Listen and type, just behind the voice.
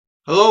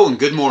Hello and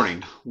good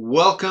morning.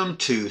 Welcome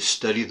to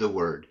Study the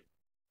Word.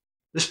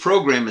 This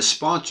program is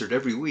sponsored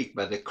every week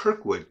by the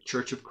Kirkwood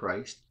Church of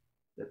Christ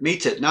that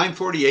meets at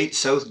 948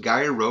 South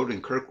Geyer Road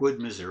in Kirkwood,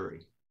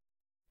 Missouri.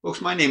 Folks,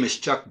 my name is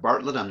Chuck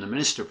Bartlett. I'm the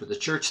minister for the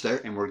church there,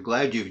 and we're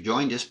glad you've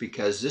joined us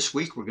because this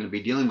week we're going to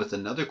be dealing with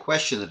another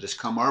question that has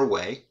come our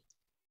way,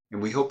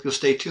 and we hope you'll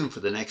stay tuned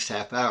for the next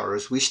half hour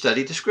as we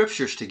study the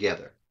scriptures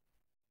together.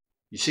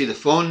 You see the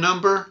phone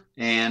number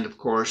and, of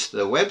course,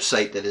 the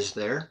website that is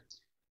there.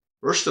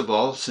 First of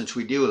all, since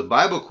we deal with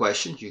Bible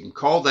questions, you can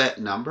call that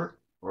number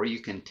or you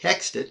can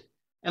text it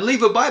and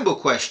leave a Bible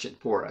question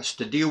for us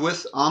to deal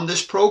with on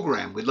this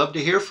program. We'd love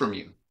to hear from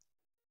you.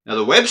 Now,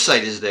 the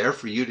website is there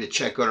for you to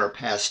check out our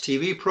past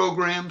TV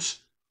programs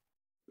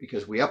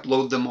because we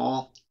upload them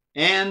all,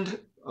 and,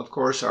 of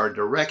course, our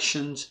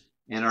directions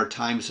and our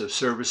times of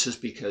services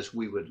because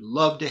we would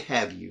love to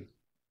have you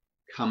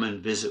come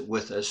and visit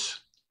with us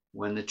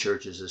when the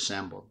church is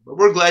assembled. But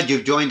we're glad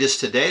you've joined us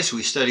today as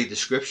we study the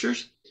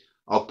scriptures.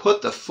 I'll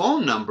put the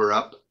phone number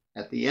up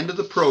at the end of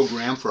the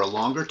program for a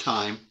longer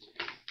time,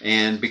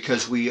 and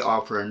because we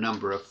offer a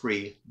number of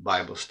free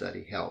Bible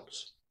study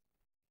helps.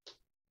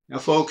 Now,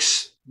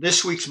 folks,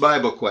 this week's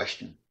Bible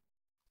question.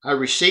 I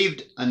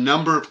received a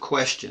number of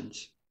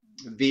questions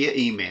via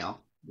email,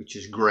 which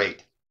is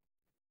great.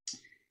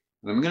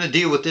 I'm going to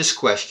deal with this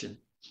question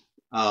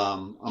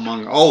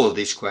among all of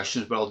these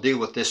questions, but I'll deal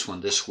with this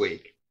one this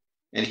week.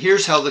 And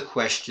here's how the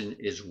question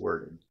is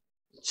worded.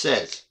 It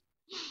says,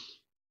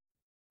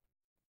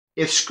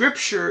 if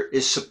Scripture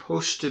is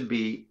supposed to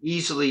be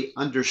easily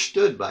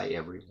understood by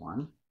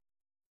everyone,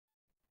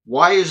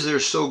 why is there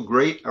so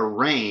great a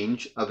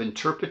range of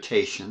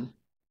interpretation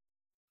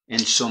and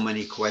so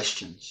many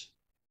questions?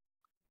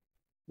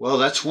 Well,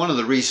 that's one of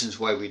the reasons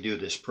why we do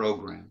this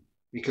program,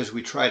 because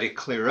we try to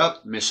clear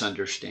up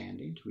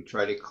misunderstandings. We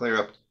try to clear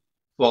up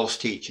false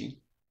teaching.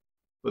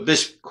 But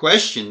this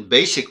question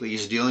basically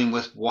is dealing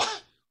with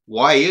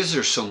why is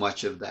there so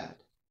much of that?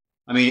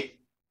 I mean,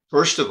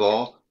 first of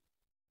all,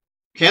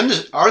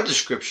 are the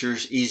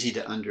scriptures easy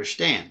to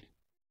understand?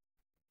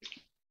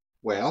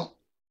 Well,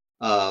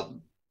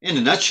 in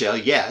a nutshell,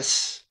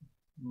 yes,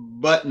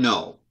 but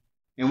no.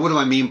 And what do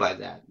I mean by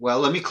that? Well,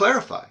 let me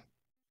clarify.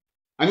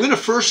 I'm going to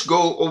first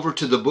go over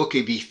to the book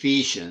of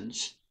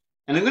Ephesians,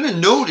 and I'm going to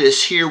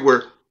notice here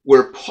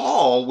where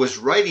Paul was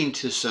writing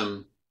to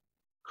some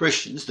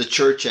Christians, the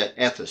church at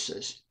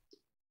Ephesus,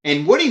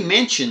 and what he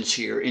mentions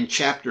here in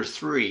chapter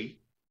 3,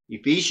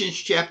 Ephesians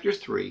chapter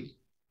 3,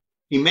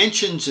 he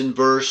mentions in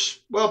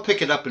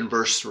pick it up in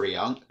verse 3,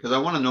 because I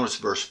want to notice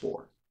verse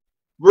 4.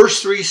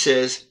 Verse 3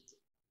 says,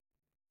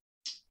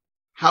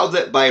 how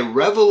that by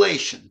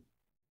revelation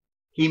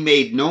he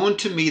made known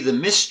to me the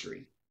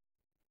mystery,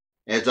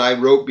 as I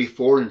wrote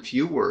before in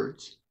few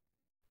words,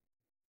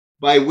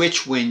 by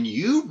which when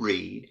you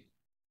read,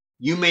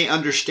 you may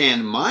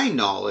understand my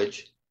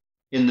knowledge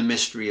in the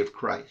mystery of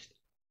Christ.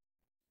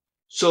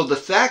 So the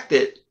fact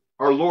that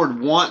our Lord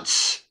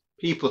wants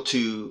people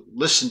to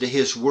listen to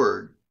his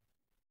word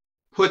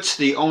puts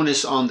the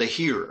onus on the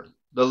hearer,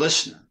 the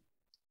listener.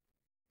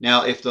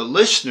 Now, if the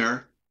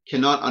listener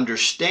cannot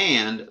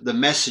understand the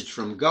message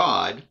from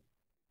God,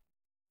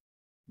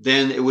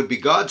 then it would be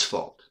God's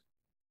fault.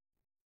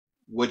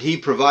 Would he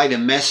provide a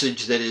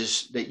message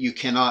that you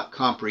cannot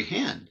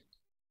comprehend?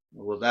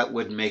 Well, that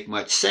wouldn't make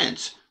much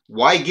sense.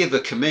 Why give a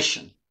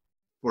commission?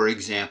 For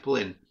example,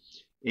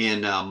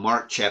 in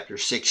Mark chapter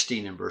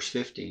 16 and verse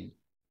 15,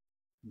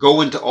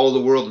 go into all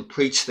the world and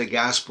preach the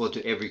gospel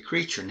to every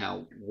creature.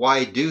 Now,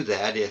 why do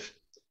that if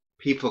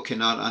people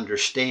cannot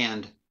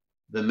understand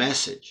the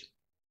message?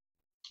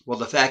 Well,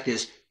 the fact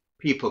is,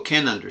 people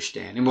can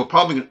understand. And what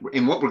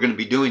we're going to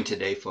be doing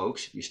today,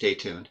 folks, if you stay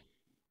tuned,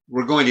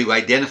 we're going to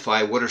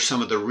identify what are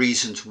some of the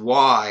reasons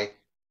why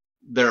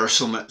there are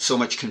so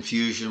much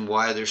confusion,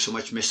 why there's so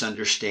much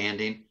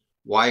misunderstanding,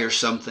 why are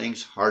some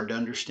things hard to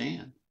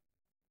understand.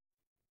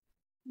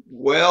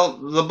 Well,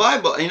 the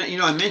Bible,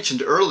 I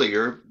mentioned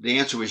earlier, the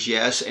answer was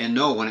yes and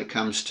no when it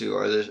comes to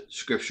are the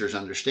scriptures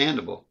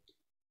understandable?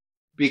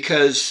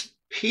 Because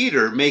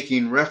Peter,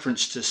 making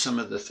reference to some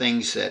of the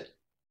things that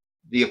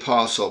the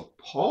Apostle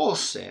Paul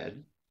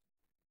said,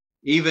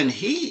 even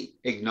he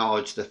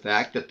acknowledged the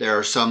fact that there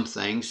are some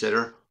things that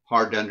are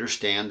hard to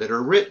understand that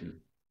are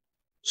written.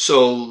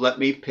 So let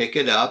me pick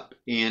it up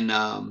in,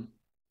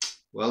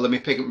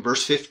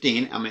 verse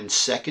 15. I'm in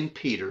 2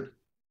 Peter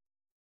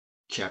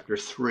chapter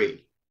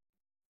 3.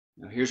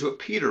 Now here's what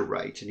Peter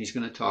writes, and he's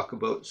going to talk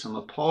about some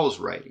of Paul's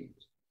writings.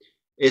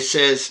 It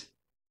says,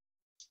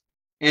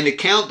 and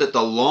account that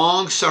the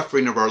long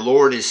suffering of our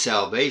Lord is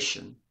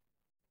salvation,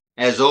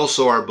 as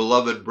also our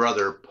beloved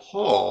brother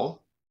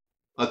Paul,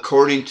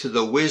 according to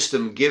the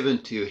wisdom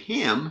given to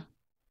him,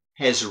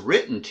 has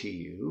written to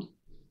you,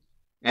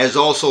 as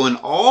also in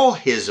all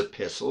his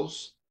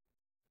epistles,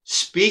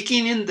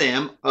 speaking in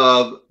them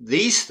of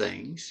these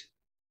things,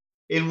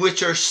 in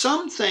which are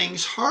some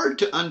things hard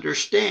to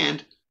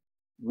understand,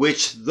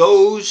 which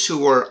those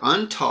who are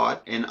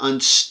untaught and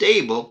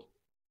unstable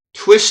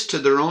twist to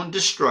their own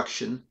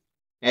destruction,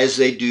 as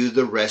they do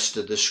the rest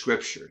of the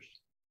scriptures.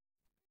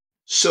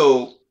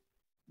 So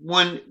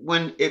when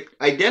it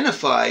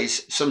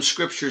identifies some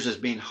scriptures as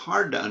being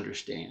hard to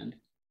understand,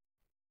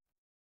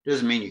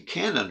 doesn't mean you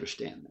can't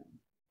understand them,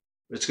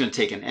 but it's going to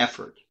take an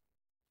effort.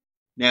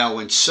 Now,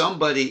 when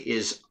somebody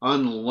is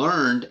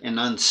unlearned and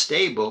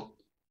unstable,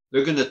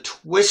 they're going to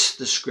twist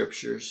the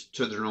scriptures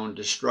to their own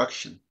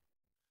destruction.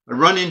 I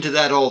run into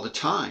that all the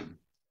time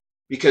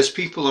because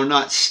people are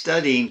not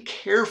studying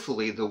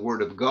carefully the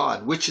Word of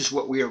God, which is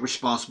what we are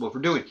responsible for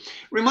doing. It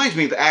reminds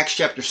me of Acts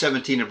chapter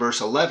 17 and verse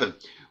 11.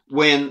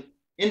 When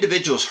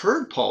individuals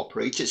heard Paul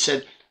preach, it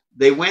said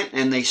they went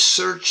and they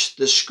searched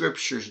the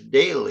scriptures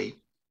daily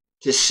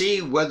to see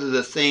whether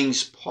the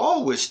things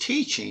Paul was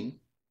teaching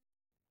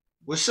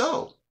was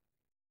so.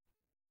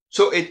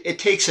 So it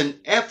takes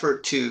an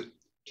effort to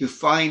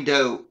find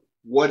out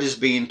what is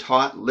being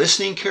taught,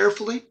 listening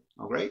carefully,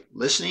 all right,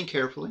 listening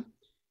carefully.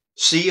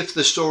 See if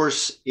the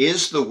source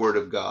is the Word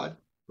of God,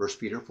 1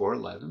 Peter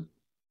 4:11.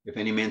 If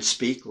any man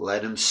speak,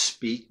 let him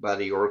speak by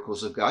the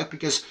oracles of God,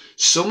 because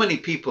so many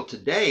people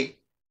today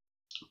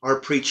are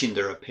preaching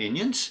their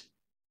opinions.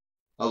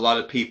 A lot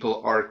of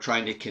people are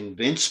trying to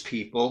convince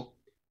people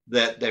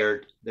that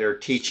they're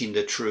teaching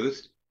the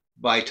truth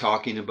by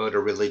talking about a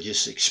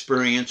religious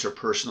experience or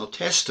personal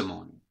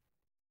testimony.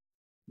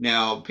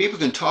 Now, people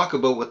can talk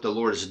about what the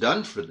Lord has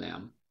done for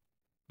them,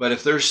 but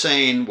if they're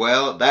saying,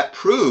 well, that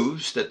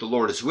proves that the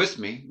Lord is with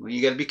me, well,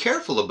 you got to be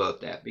careful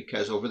about that,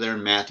 because over there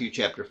in Matthew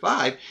chapter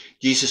 5,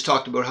 Jesus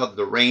talked about how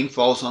the rain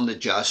falls on the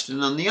just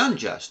and on the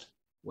unjust.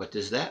 What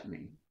does that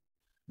mean?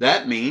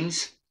 That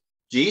means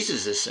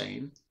Jesus is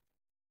saying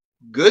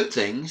good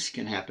things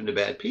can happen to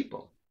bad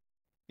people,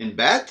 and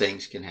bad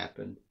things can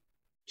happen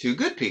to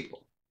good people.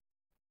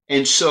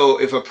 And so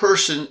if a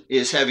person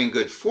is having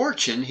good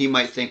fortune, he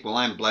might think, well,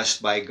 I'm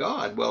blessed by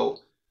God.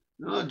 Well,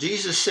 no,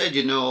 Jesus said,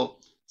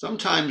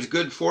 sometimes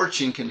good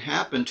fortune can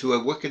happen to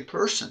a wicked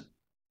person.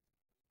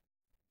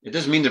 It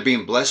doesn't mean they're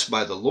being blessed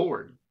by the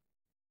Lord.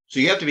 So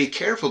you have to be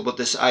careful about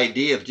this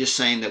idea of just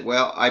saying that,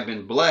 well, I've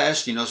been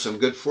blessed, some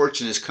good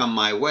fortune has come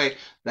my way.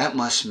 That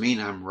must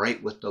mean I'm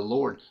right with the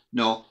Lord.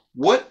 No,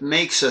 what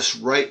makes us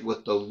right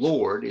with the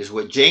Lord is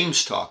what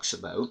James talks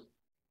about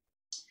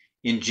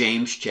in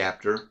James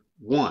chapter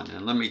 1.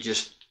 And let me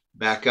just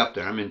back up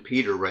there. I'm in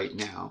Peter right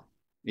now.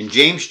 In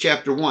James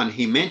chapter 1,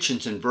 he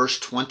mentions in verse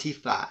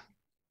 25.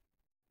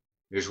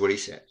 Here's what he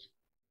says.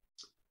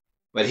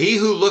 But he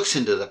who looks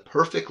into the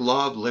perfect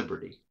law of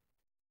liberty,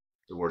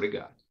 the Word of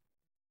God,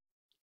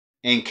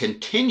 and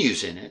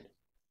continues in it,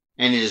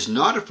 and is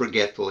not a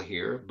forgetful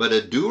hearer, but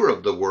a doer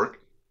of the work,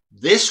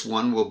 this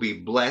one will be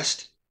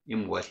blessed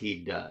in what he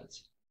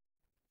does.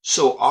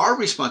 So our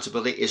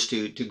responsibility is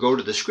to go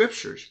to the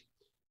scriptures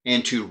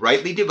and to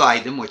rightly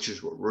divide them, which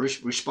is what we're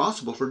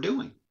responsible for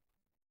doing.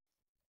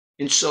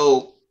 And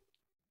so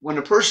when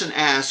a person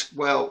asks,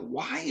 well,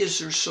 why is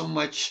there so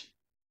much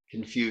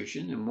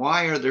confusion and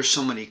why are there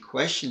so many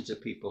questions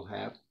that people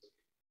have?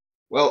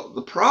 Well,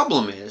 the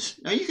problem is,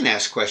 now you can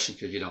ask questions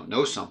because you don't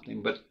know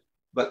something,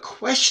 but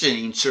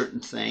questioning certain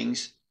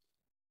things,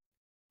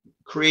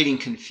 creating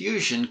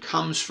confusion,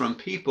 comes from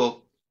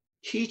people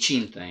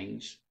teaching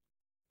things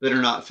that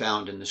are not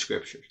found in the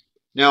scriptures.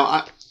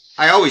 Now,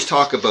 I always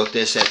talk about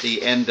this at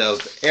the end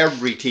of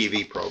every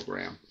TV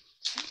program,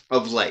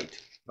 of late.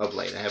 I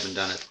haven't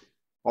done it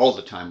all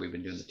the time we've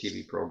been doing the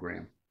TV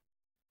program.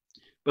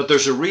 But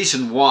there's a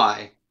reason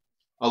why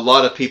a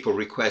lot of people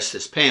request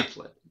this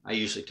pamphlet. I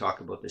usually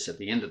talk about this at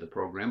the end of the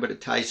program, but it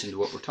ties into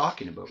what we're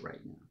talking about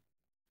right now.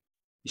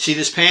 You see,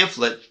 this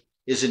pamphlet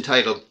is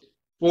entitled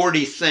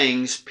 40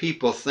 Things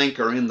People Think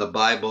Are in the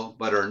Bible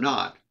But Are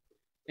Not.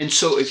 And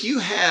so if you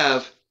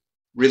have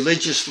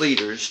religious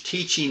leaders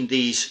teaching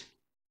these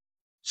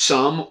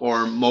some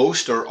or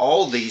most or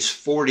all these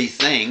 40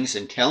 things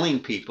and telling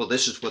people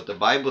this is what the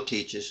Bible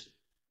teaches,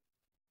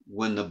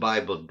 when the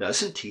Bible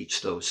doesn't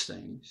teach those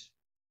things,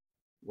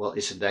 well,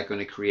 isn't that going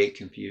to create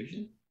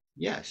confusion?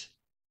 Yes.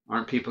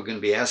 Aren't people going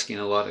to be asking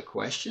a lot of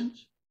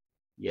questions?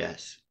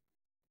 Yes.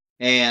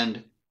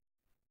 And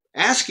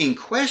asking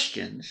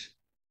questions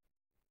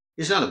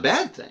is not a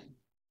bad thing,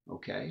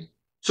 okay?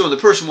 So the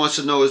person wants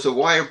to know is that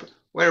why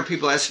are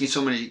people asking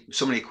so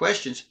many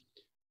questions?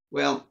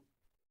 Well,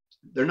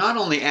 they're not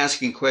only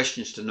asking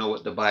questions to know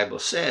what the Bible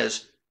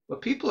says,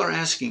 but people are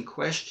asking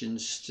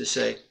questions to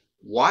say,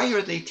 why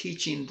are they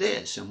teaching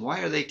this and why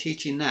are they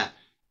teaching that?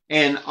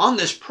 And on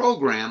this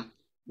program,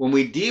 when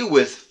we deal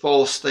with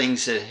false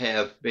things that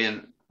have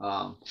been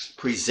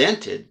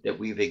presented, that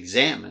we've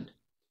examined,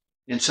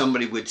 and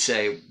somebody would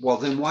say, well,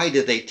 then why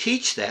did they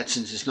teach that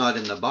since it's not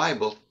in the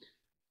Bible?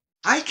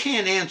 I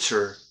can't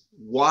answer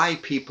why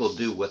people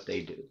do what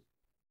they do.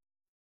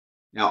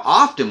 Now,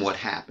 often what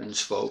happens,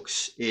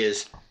 folks,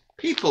 is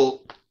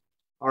people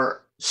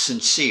are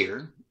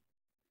sincerely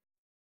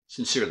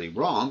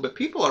wrong, but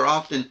people are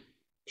often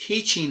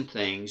teaching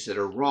things that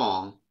are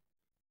wrong,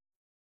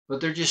 but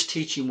they're just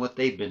teaching what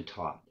they've been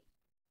taught.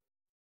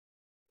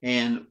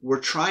 And we're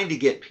trying to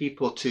get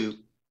people to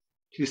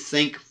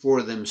think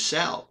for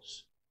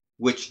themselves,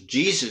 which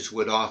Jesus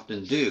would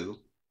often do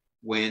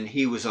when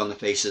he was on the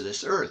face of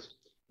this earth.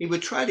 He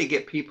would try to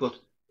get people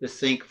to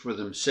think for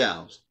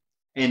themselves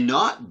and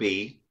not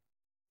be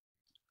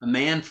a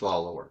man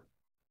follower.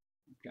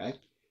 Okay?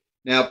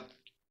 Now,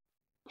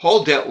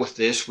 Paul dealt with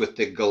this with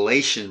the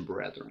Galatian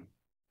brethren.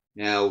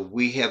 Now,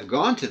 we have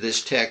gone to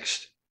this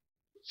text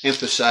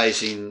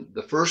emphasizing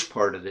the first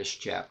part of this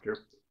chapter.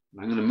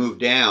 I'm going to move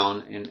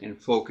down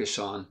and focus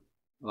on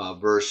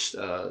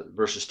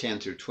verses 10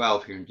 through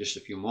 12 here in just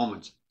a few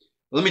moments.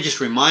 Let me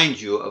just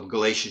remind you of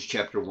Galatians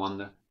chapter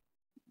 1,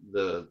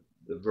 the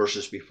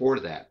verses before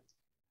that.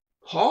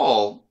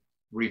 Paul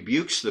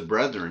rebukes the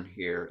brethren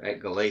here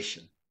at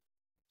Galatia.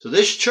 So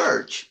this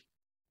church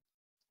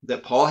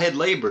that Paul had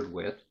labored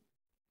with,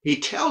 he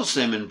tells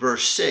them in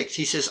verse 6,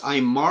 he says,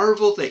 I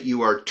marvel that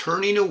you are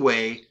turning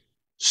away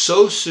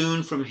so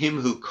soon from him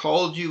who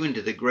called you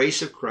into the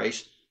grace of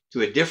Christ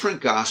to a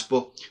different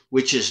gospel,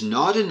 which is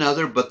not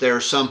another, but there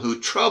are some who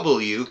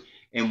trouble you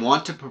and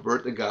want to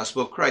pervert the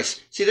gospel of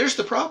Christ. See, there's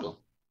the problem.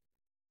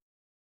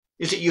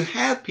 Is that you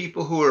have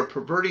people who are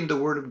perverting the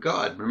word of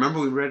God. Remember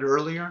we read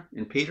earlier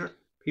in Peter?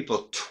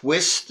 People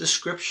twist the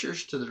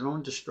scriptures to their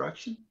own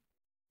destruction.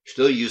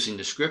 Still using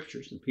the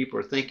scriptures. And people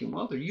are thinking,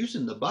 well, they're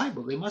using the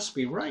Bible. They must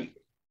be right.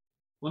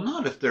 Well,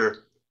 not if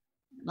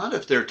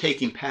they're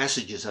taking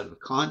passages out of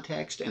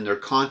context and they're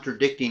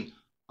contradicting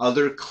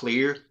other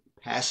clear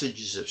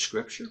passages of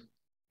scripture,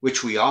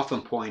 which we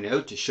often point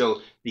out to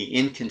show the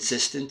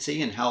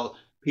inconsistency and how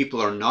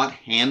people are not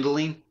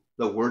handling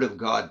the word of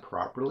God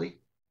properly.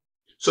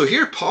 So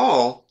here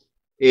Paul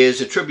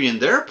is attributing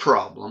their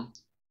problem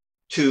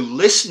to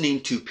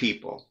listening to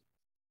people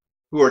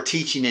who are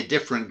teaching a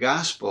different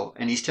gospel,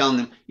 and he's telling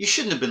them, you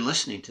shouldn't have been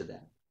listening to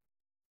that.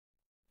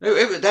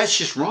 That's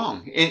just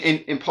wrong.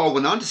 And Paul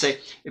went on to say,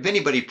 if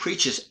anybody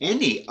preaches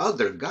any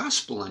other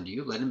gospel unto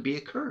you, let him be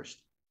accursed.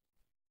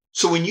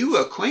 So when you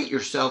acquaint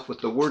yourself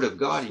with the word of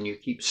God and you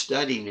keep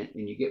studying it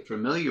and you get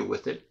familiar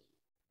with it,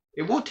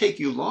 it won't take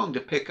you long to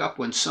pick up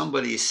when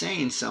somebody is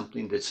saying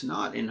something that's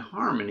not in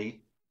harmony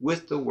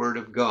with the word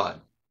of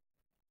God.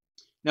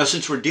 Now,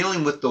 since we're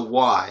dealing with the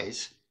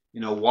whys,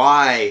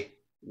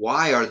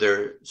 why are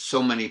there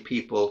so many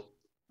people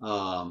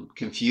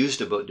confused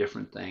about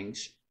different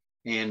things?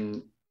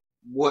 And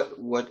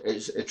what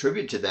is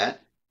attributed to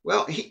that?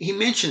 Well, he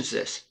mentions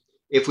this.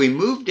 If we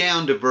move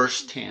down to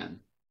verse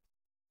 10,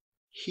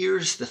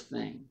 here's the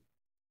thing.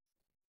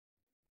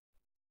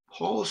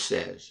 Paul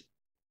says,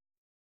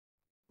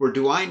 for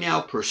do I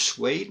now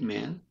persuade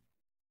men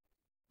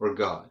or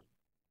God?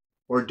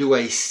 Or do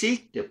I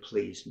seek to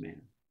please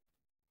men?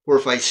 For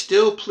if I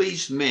still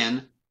pleased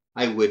men,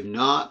 I would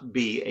not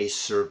be a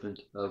servant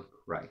of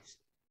Christ.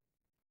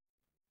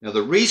 Now,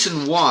 the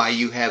reason why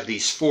you have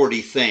these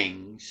 40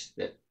 things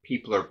that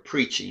people are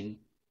preaching,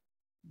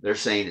 they're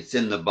saying it's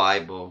in the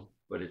Bible,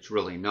 but it's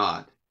really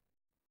not.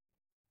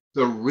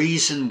 The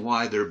reason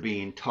why they're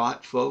being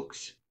taught,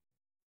 folks,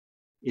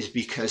 is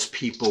because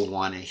people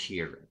want to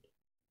hear it.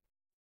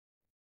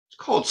 It's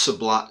called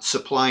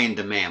supply and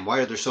demand. Why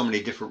are there so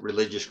many different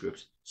religious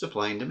groups?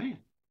 Supply and demand.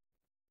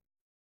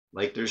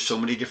 Like there's so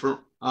many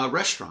different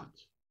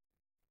restaurants.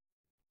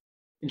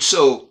 And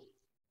so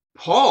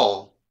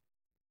Paul,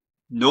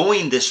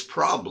 knowing this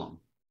problem,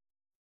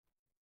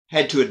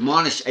 had to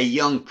admonish a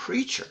young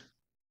preacher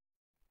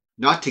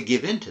not to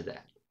give in to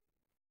that.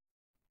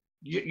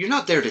 You're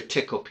not there to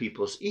tickle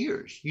people's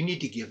ears. You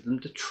need to give them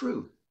the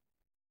truth.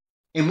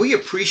 And we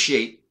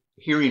appreciate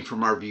hearing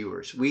from our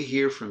viewers. We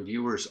hear from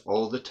viewers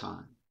all the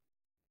time.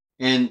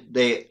 And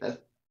they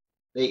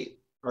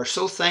are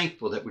so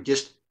thankful that we're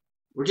just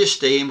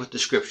staying with the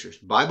scriptures.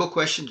 Bible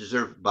questions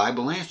deserve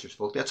Bible answers,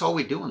 folks. That's all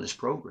we do on this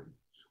program.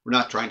 We're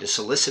not trying to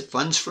solicit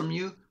funds from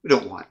you. We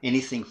don't want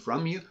anything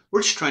from you.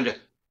 We're just trying to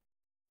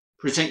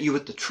present you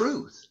with the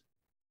truth.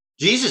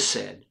 Jesus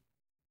said,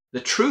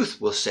 the truth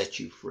will set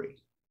you free.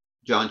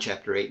 John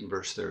chapter 8 and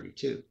verse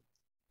 32.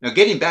 Now,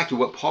 getting back to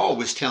what Paul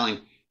was telling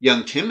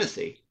young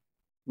Timothy,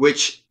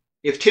 which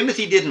if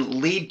Timothy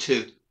didn't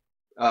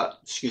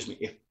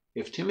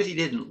if Timothy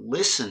didn't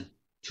listen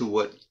to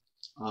what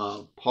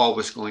Paul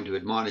was going to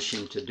admonish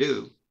him to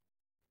do,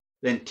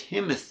 then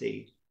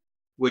Timothy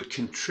would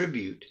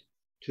contribute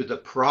to the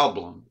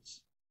problems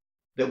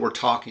that we're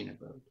talking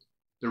about,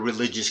 the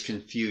religious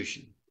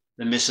confusion,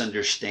 the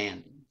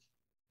misunderstanding,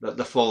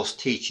 the false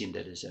teaching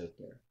that is out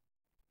there.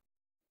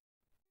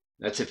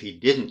 That's if he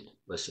didn't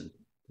listen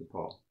to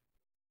Paul.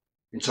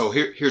 And so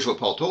here's what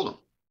Paul told him.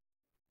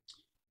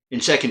 In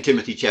 2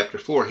 Timothy chapter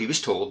 4, he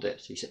was told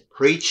this. He said,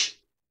 preach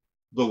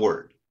the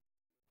word.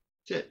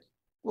 That's it.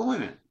 Well, wait a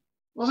minute.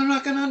 Well, they're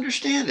not going to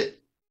understand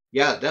it.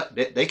 Yeah,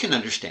 they can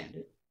understand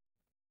it.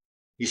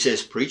 He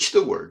says, preach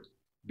the word.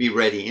 Be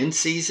ready in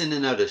season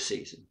and out of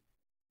season.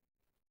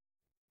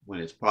 When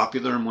it's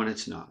popular and when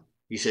it's not.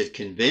 He says,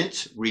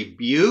 convince,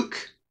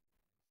 rebuke,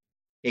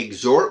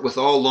 exhort with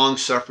all long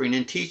suffering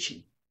and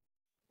teaching.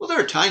 Well, there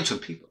are times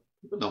when people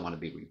don't want to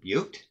be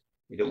rebuked.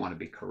 They don't want to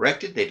be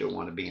corrected. They don't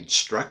want to be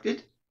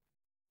instructed.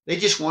 They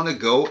just want to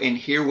go and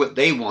hear what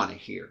they want to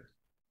hear.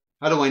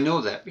 How do I know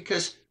that?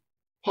 Because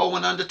Paul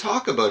went on to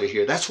talk about it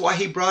here. That's why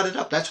he brought it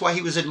up. That's why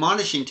he was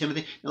admonishing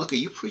Timothy. Now look,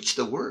 you preach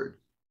the word.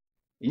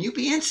 And you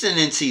be instant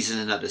in season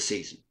and out of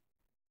season.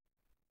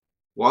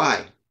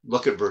 Why?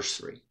 Look at verse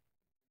 3.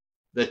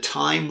 The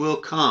time will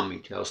come, he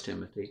tells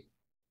Timothy,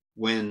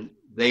 when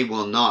they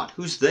will not.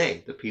 Who's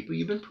they? The people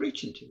you've been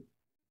preaching to.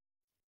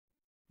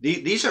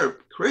 These are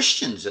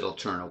Christians that'll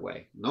turn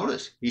away.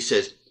 Notice, he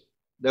says,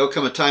 there'll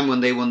come a time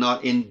when they will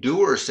not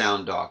endure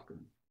sound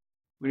doctrine.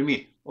 What do you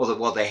mean?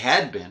 Well, they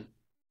had been,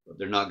 but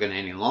they're not going to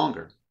any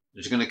longer.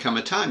 There's going to come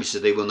a time, he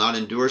said, they will not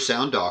endure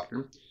sound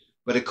doctrine,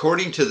 but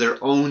according to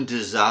their own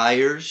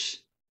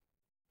desires,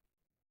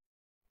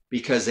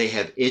 because they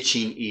have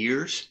itching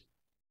ears,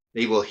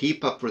 they will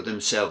heap up for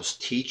themselves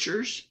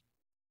teachers,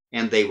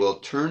 and they will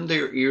turn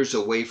their ears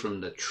away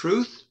from the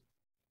truth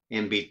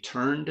and be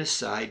turned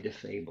aside to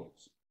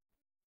fables.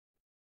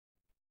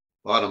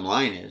 Bottom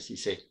line is, you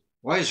say,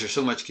 why is there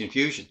so much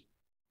confusion?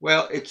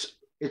 Well, it's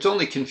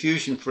only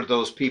confusion for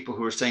those people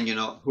who are saying,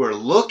 who are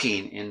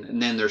looking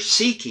and then they're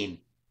seeking,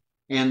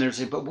 and they're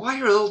saying, but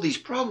why are all these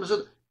problems?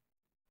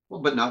 Well,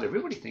 but not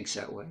everybody thinks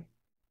that way.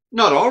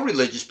 Not all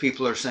religious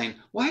people are saying,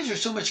 why is there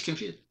so much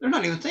confusion? They're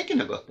not even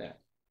thinking about that.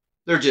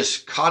 They're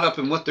just caught up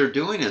in what they're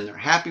doing, and they're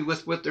happy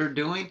with what they're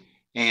doing,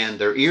 and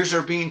their ears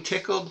are being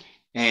tickled,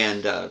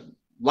 and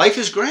life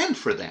is grand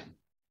for them.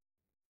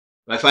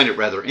 But I find it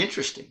rather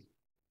interesting.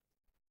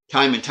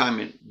 Time and time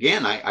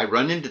again, I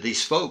run into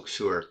these folks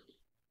who are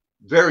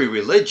very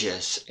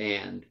religious,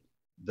 and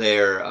they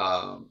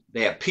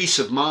have peace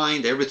of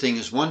mind. Everything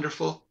is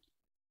wonderful.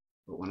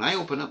 But when I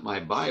open up my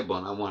Bible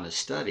and I want to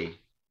study,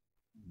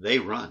 they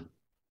run.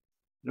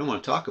 They don't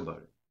want to talk about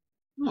it.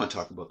 They don't want to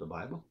talk about the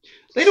Bible.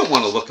 They don't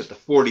want to look at the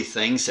 40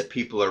 things that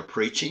people are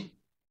preaching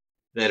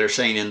that are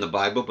saying in the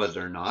Bible, but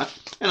they're not.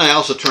 And I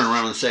also turn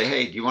around and say,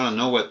 hey, do you want to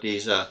know what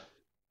these...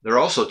 They're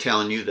also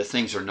telling you that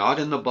things are not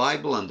in the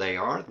Bible, and they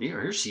are.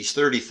 Here's these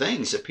 30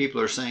 things that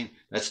people are saying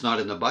that's not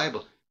in the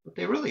Bible, but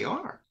they really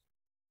are.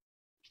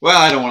 Well,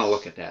 I don't want to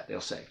look at that, they'll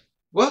say.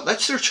 Well,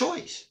 that's their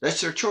choice. That's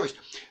their choice.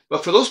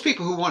 But for those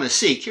people who want to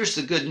seek, here's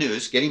the good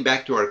news, getting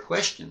back to our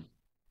question.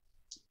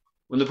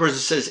 When the person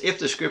says, if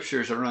the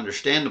scriptures are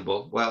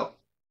understandable, well,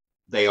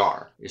 they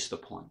are, is the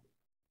point.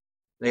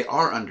 They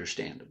are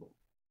understandable.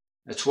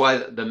 That's why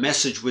the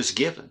message was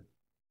given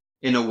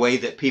in a way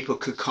that people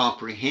could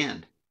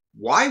comprehend.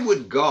 Why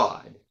would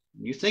God,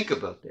 when you think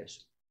about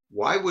this,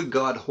 why would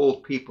God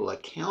hold people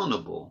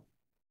accountable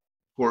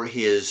for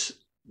his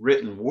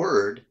written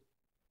word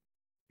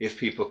if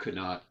people could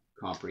not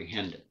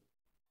comprehend it?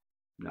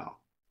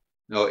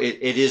 No,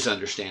 it is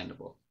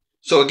understandable.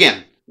 So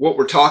again, what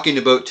we're talking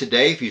about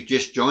today, if you've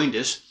just joined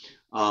us,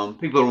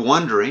 people are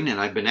wondering, and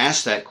I've been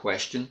asked that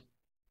question,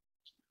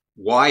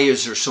 why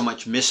is there so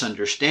much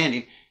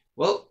misunderstanding?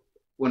 Well,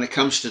 when it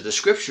comes to the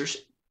scriptures,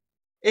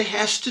 it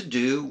has to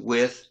do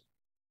with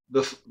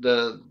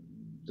the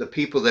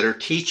people that are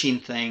teaching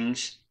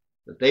things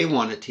that they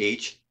want to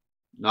teach.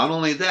 Not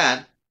only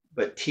that,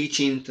 but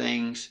teaching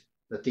things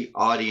that the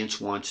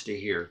audience wants to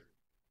hear.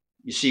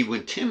 You see,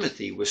 when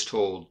Timothy was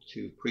told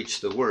to preach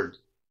the word,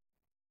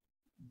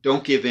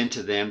 don't give in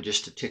to them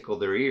just to tickle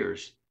their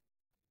ears.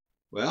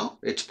 Well,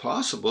 it's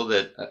possible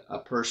that a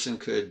person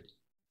could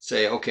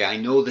say, okay, I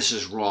know this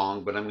is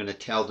wrong, but I'm going to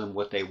tell them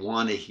what they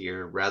want to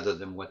hear rather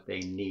than what they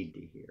need to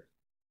hear.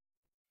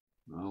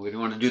 Well, we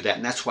don't want to do that.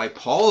 And that's why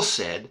Paul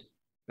said,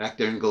 back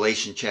there in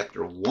Galatians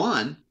chapter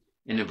 1,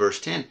 and in verse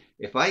 10,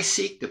 if I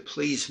seek to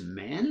please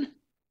men,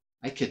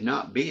 I could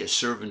not be a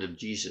servant of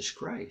Jesus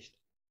Christ.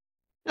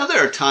 Now,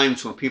 there are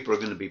times when people are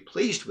going to be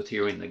pleased with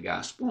hearing the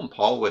gospel, and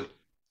Paul would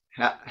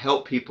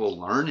help people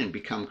learn and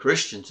become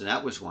Christians, and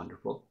that was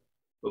wonderful.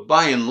 But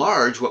by and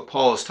large, what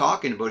Paul is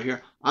talking about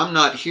here, I'm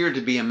not here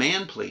to be a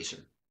man pleaser.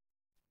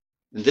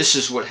 And this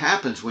is what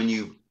happens when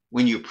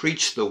you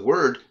preach the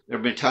word. There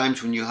have been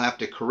times when you'll have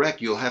to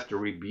correct, you'll have to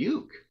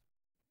rebuke.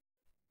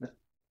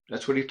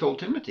 That's what he told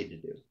Timothy to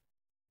do.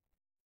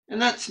 And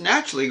that's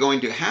naturally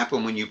going to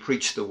happen when you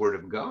preach the word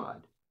of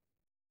God.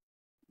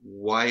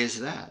 Why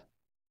is that?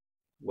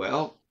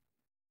 Well,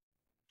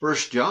 1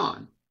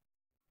 John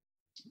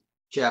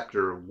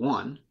chapter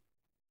 1,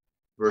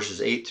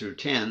 verses 8 through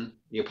 10,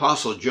 the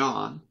Apostle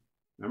John,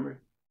 remember,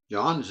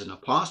 John is an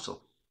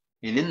apostle.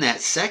 And in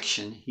that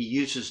section, he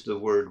uses the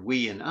word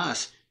we and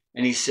us.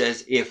 And he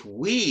says, if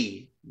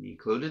we, he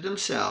included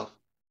himself,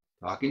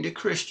 talking to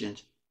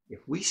Christians, if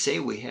we say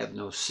we have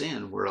no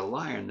sin, we're a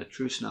liar and the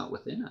truth's not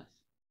within us.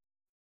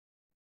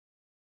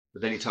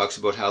 But then he talks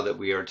about how that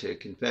we are to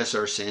confess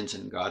our sins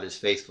and God is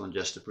faithful and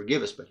just to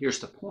forgive us. But here's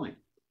the point.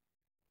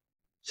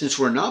 Since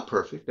we're not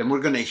perfect, then we're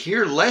going to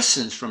hear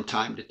lessons from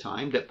time to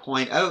time that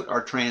point out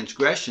our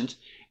transgressions,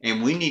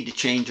 and we need to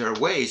change our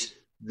ways.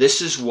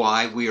 This is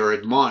why we are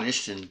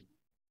admonished in,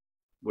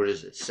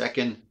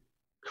 2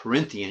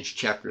 Corinthians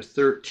chapter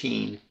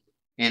 13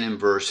 and in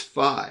verse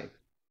 5.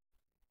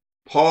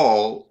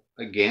 Paul,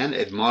 again,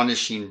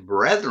 admonishing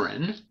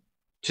brethren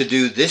to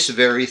do this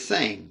very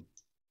thing.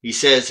 He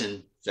says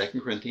in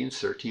 2 Corinthians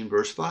 13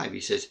 verse 5, he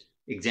says,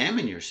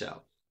 examine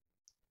yourself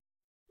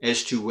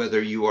as to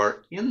whether you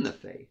are in the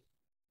faith.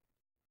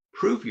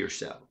 Prove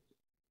yourself.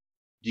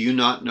 Do you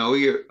not know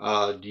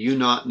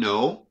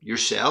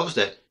yourselves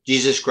that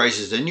Jesus Christ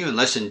is in you,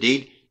 unless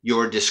indeed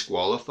you're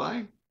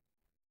disqualified.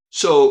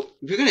 So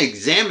if you're going to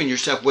examine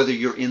yourself whether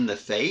you're in the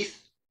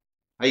faith,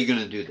 how are you going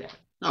to do that?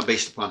 Not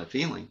based upon a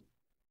feeling.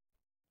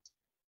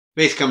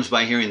 Faith comes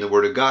by hearing the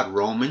word of God,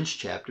 Romans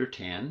chapter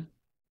 10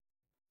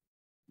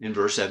 and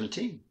verse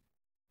 17.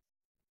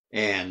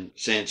 And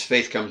since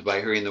faith comes by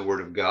hearing the word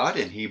of God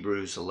in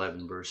Hebrews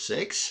 11 verse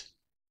 6,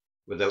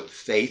 without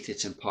faith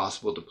it's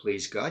impossible to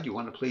please God. You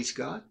want to please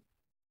God?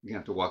 You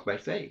have to walk by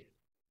faith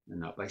and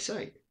not by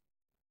sight.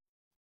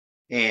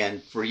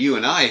 And for you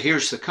and I,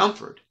 here's the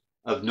comfort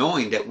of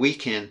knowing that we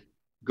can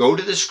go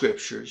to the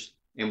scriptures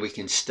and we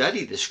can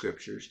study the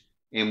scriptures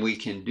and we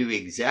can do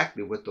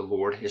exactly what the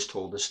Lord has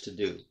told us to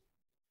do.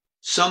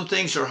 Some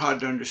things are hard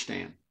to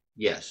understand.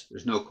 Yes,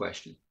 there's no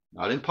question.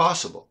 Not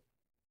impossible.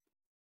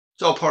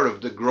 It's all part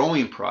of the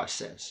growing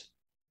process.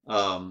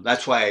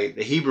 That's why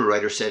the Hebrew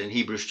writer said in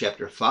Hebrews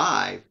chapter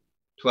 5,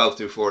 12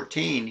 through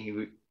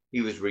 14,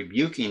 he was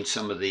rebuking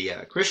some of the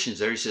Christians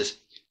there. He says,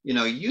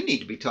 you need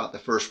to be taught the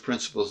first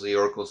principles of the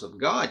oracles of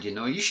God.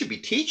 You should be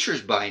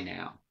teachers by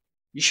now.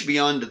 You should be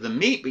on to the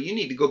meat, but you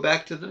need to go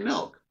back to the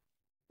milk.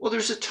 Well,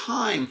 there's a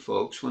time,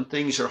 folks, when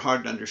things are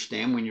hard to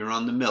understand, when you're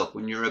on the milk,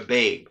 when you're a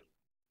babe.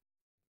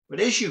 But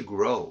as you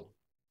grow,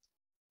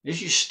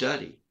 as you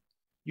study,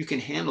 you can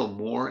handle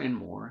more and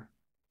more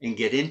and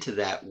get into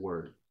that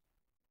word.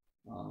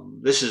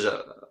 This is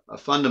a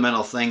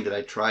fundamental thing that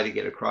I try to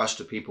get across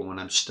to people when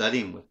I'm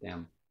studying with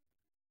them.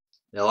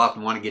 They'll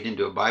often want to get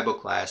into a Bible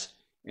class,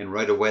 and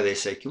right away they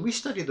say, can we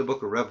study the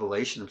book of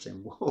Revelation? I'm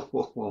saying,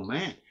 whoa,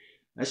 man.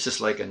 That's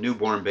just like a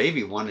newborn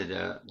baby wanted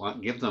to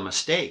give them a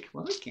steak.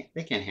 Well,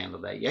 they can't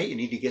handle that yet. You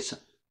need to get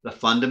the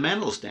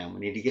fundamentals down. We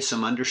need to get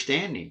some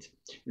understandings,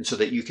 and so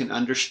that you can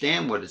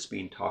understand what is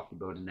being talked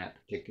about in that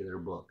particular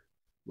book.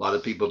 A lot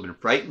of people have been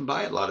frightened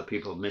by it. A lot of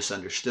people have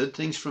misunderstood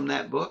things from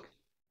that book.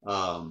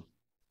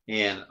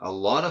 And a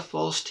lot of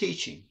false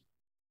teaching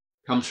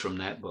comes from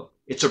that book.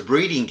 It's a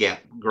breeding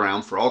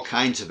ground for all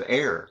kinds of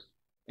error.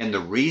 And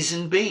the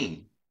reason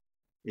being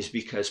is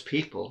because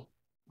people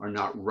are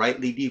not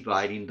rightly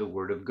dividing the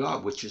word of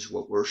God, which is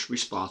what we're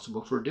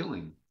responsible for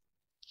doing.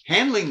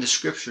 Handling the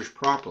scriptures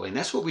properly. And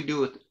that's what we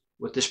do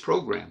with this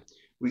program.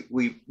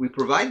 We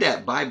provide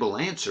that Bible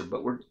answer,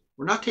 but we're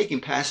not taking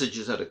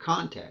passages out of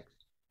context.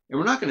 And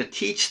we're not going to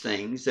teach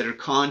things that are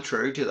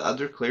contrary to the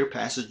other clear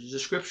passages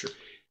of scripture.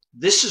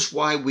 This is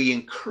why we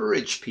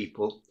encourage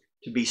people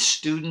to be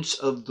students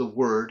of the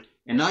word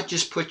and not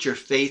just put your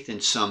faith in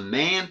some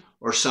man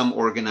or some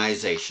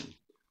organization.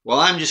 Well,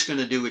 I'm just going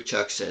to do what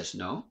Chuck says.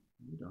 No,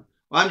 you don't.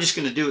 Well, I'm just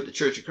going to do what the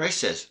Church of Christ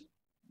says.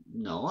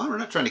 No, we're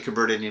not trying to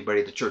convert anybody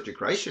to the Church of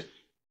Christ.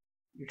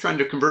 You're trying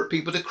to convert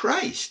people to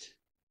Christ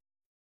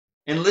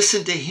and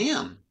listen to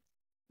him.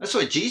 That's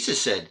what Jesus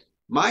said.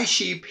 My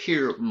sheep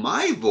hear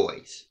my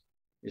voice,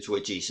 is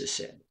what Jesus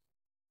said.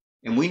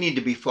 And we need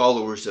to be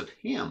followers of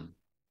him.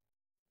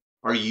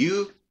 Are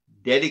you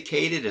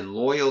dedicated and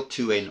loyal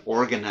to an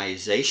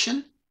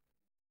organization?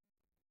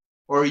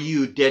 Or are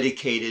you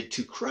dedicated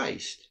to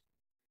Christ?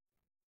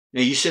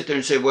 Now you sit there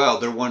and say, well,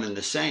 they're one and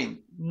the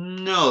same.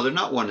 No, they're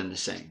not one and the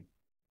same.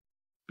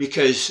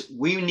 Because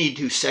we need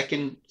to,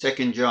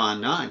 2 John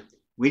 9,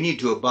 we need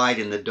to abide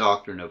in the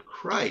doctrine of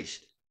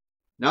Christ.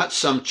 Not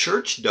some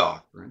church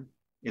doctrine,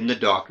 in the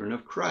doctrine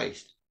of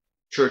Christ.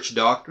 Church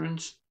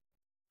doctrines,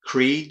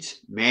 creeds,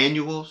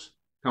 manuals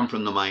come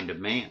from the mind of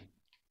man.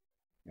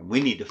 And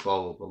we need to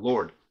follow the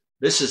Lord.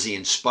 This is the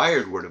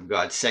inspired word of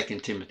God, 2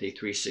 Timothy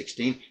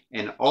 3:16.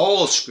 And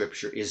all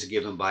scripture is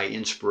given by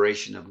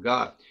inspiration of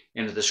God.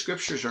 And if the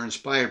scriptures are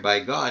inspired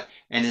by God,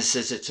 and it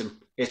says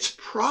it's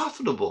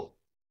profitable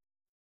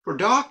for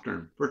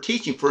doctrine, for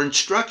teaching, for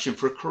instruction,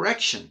 for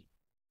correction.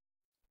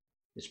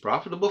 It's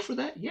profitable for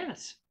that?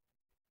 Yes.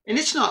 And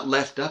it's not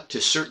left up to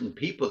certain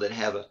people that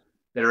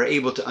are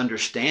able to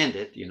understand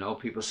it.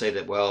 People say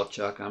that, well,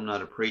 Chuck, I'm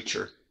not a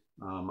preacher.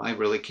 I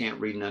really can't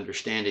read and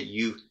understand it.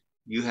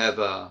 You have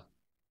a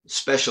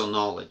special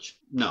knowledge.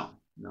 No.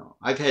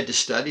 I've had to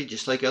study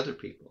just like other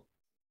people.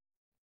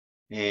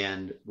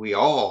 And we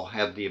all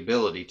have the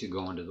ability to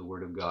go into the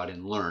Word of God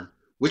and learn,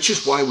 which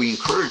is why we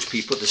encourage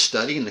people to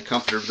study in the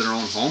comfort of their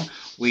own home.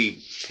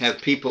 We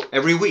have people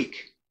every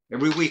week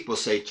we'll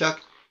say, Chuck,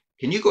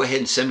 can you go ahead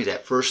and send me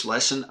that first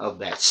lesson of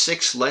that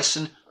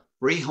 6-lesson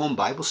free home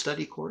Bible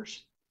study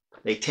course?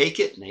 They take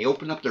it and they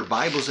open up their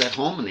Bibles at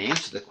home and they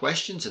answer the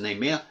questions and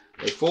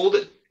they fold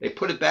it, they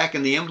put it back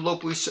in the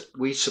envelope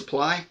we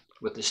supply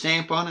with the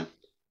stamp on it,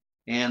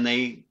 and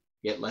they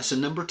get lesson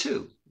number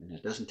 2. And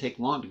it doesn't take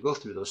long to go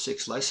through those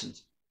 6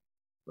 lessons.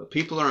 But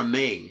people are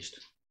amazed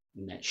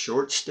in that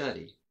short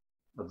study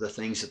of the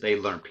things that they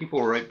learn. People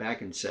will write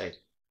back and say,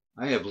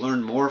 I have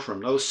learned more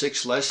from those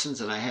 6 lessons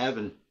than I have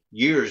in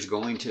years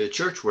going to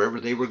church wherever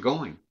they were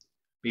going.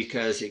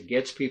 Because it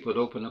gets people to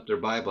open up their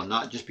Bible,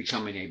 not just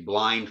becoming a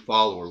blind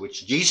follower,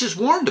 which Jesus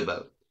warned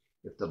about.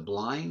 If the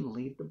blind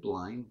lead the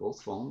blind,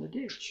 both fall in the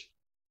ditch.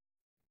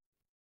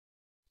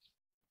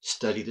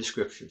 Study the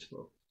scriptures,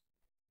 folks.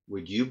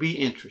 Would you be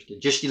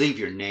interested? Just leave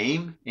your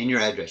name and your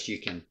address. You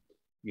can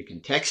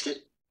text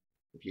it.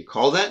 If you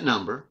call that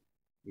number,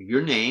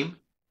 your name.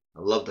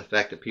 I love the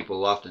fact that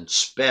people often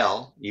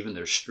spell even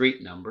their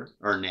street number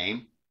or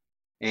name,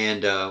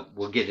 and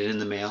we'll get it in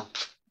the mail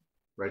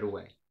right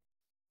away.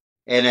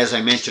 And as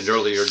I mentioned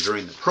earlier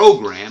during the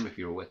program, if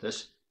you were with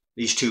us,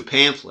 these 2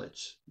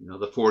 pamphlets,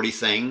 the 40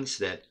 things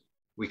that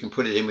we can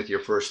put it in with your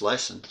first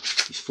lesson.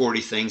 These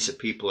 40 things that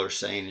people are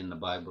saying in the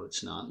Bible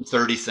it's not, and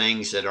 30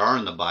 things that are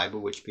in the Bible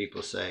which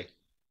people say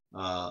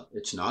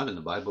it's not in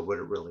the Bible, but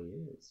it really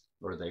is,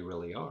 or they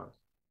really are.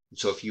 And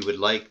so if you would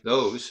like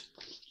those,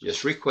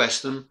 just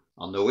request them.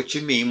 I'll know what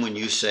you mean when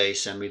you say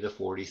send me the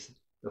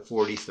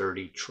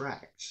 40-30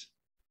 tracts.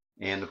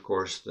 And of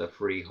course the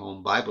free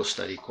home Bible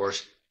study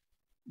course.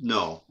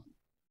 No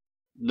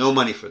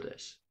money for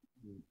this.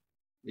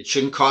 It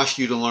shouldn't cost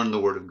you to learn the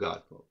Word of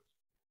God, folks.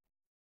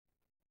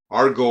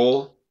 Our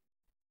goal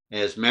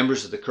as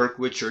members of the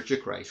Kirkwood Church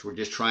of Christ, we're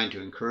just trying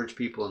to encourage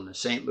people in the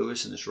St.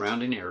 Louis and the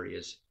surrounding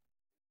areas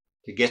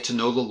to get to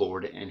know the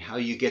Lord. And how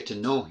you get to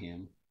know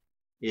Him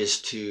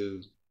is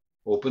to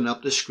open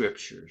up the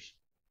Scriptures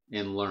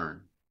and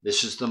learn.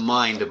 This is the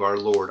mind of our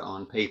Lord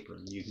on paper.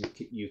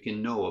 You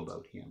can know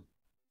about Him,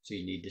 so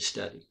you need to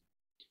study.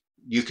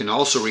 You can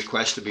also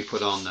request to be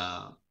put on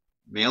the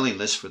mailing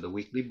list for the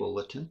weekly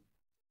bulletin.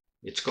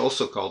 It's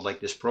also called, like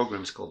this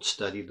program is called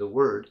Study the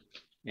Word,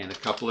 and a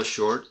couple of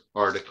short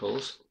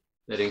articles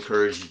that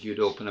encourage you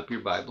to open up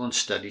your Bible and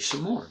study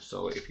some more.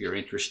 So if you're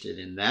interested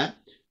in that,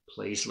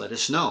 please let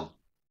us know.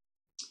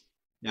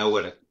 Now,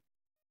 what a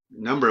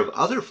number of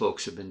other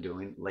folks have been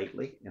doing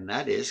lately, and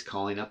that is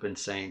calling up and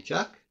saying,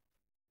 Chuck,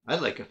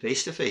 I'd like a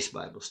face-to-face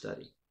Bible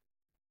study.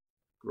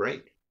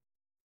 Great.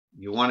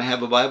 You want to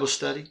have a Bible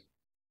study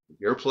at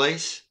your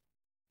place?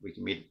 We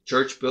can meet at a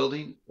church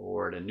building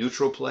or at a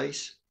neutral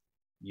place.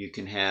 You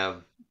can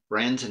have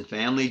friends and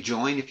family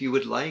join if you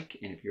would like.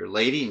 And if you're a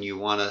lady and you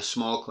want a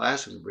small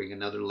class, we can bring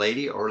another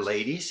lady or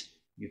ladies.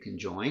 You can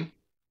join.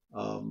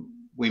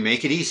 We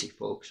make it easy,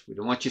 folks. We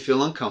don't want you to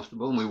feel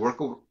uncomfortable, and we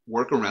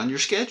work around your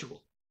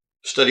schedule.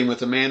 Studying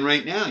with a man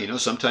right now,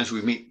 sometimes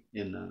we meet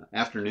in the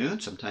afternoon,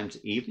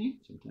 sometimes evening,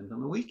 sometimes on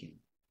the weekend.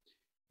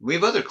 We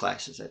have other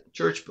classes at the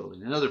church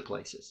building and other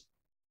places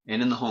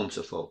and in the homes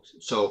of folks.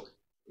 So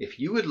if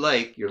you would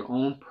like your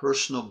own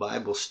personal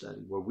Bible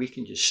study where we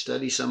can just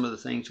study some of the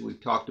things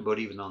we've talked about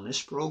even on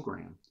this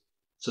program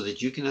so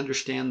that you can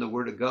understand the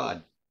Word of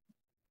God.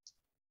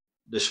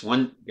 This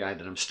one guy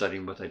that I'm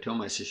studying with, I told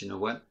him, I says, you know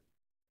what?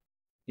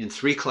 In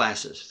 3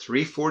 classes,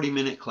 3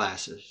 40-minute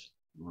classes,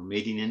 we're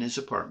meeting in his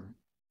apartment.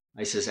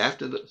 I says,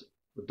 after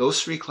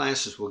those 3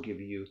 classes will give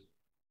you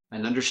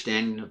an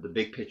understanding of the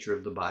big picture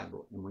of the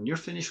Bible. And when you're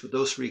finished with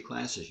those 3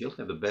 classes, you'll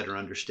have a better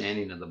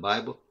understanding of the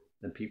Bible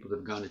than people that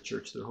have gone to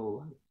church their whole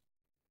life.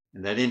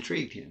 And that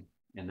intrigued him.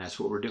 And that's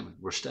what we're doing.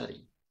 We're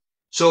studying.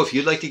 So if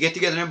you'd like to get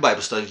together in a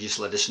Bible study, just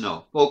let us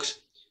know. Folks,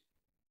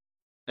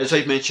 as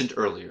I mentioned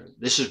earlier,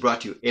 this is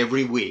brought to you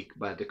every week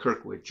by the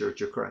Kirkwood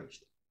Church of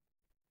Christ.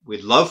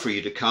 We'd love for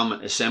you to come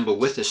and assemble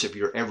with us if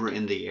you're ever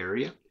in the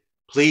area.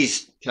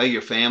 Please tell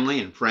your family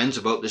and friends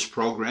about this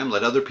program.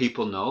 Let other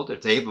people know that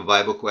if they have a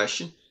Bible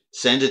question,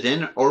 send it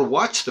in or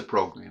watch the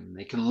program.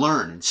 They can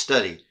learn and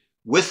study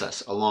with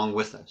us, along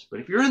with us. But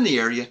if you're in the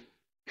area,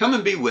 come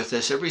and be with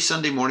us every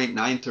Sunday morning at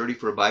 9:30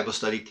 for a Bible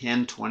study,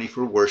 10:20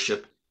 for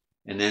worship,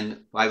 and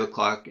then 5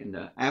 o'clock in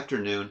the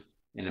afternoon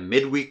in a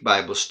midweek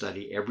Bible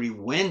study every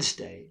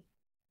Wednesday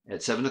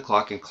at 7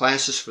 o'clock, and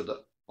classes for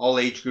all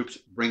age groups.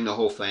 Bring the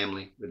whole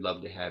family. We'd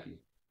love to have you.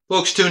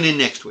 Folks, tune in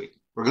next week.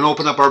 We're going to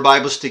open up our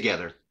Bibles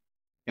together,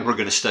 and we're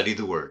going to study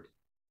the Word.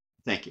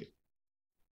 Thank you.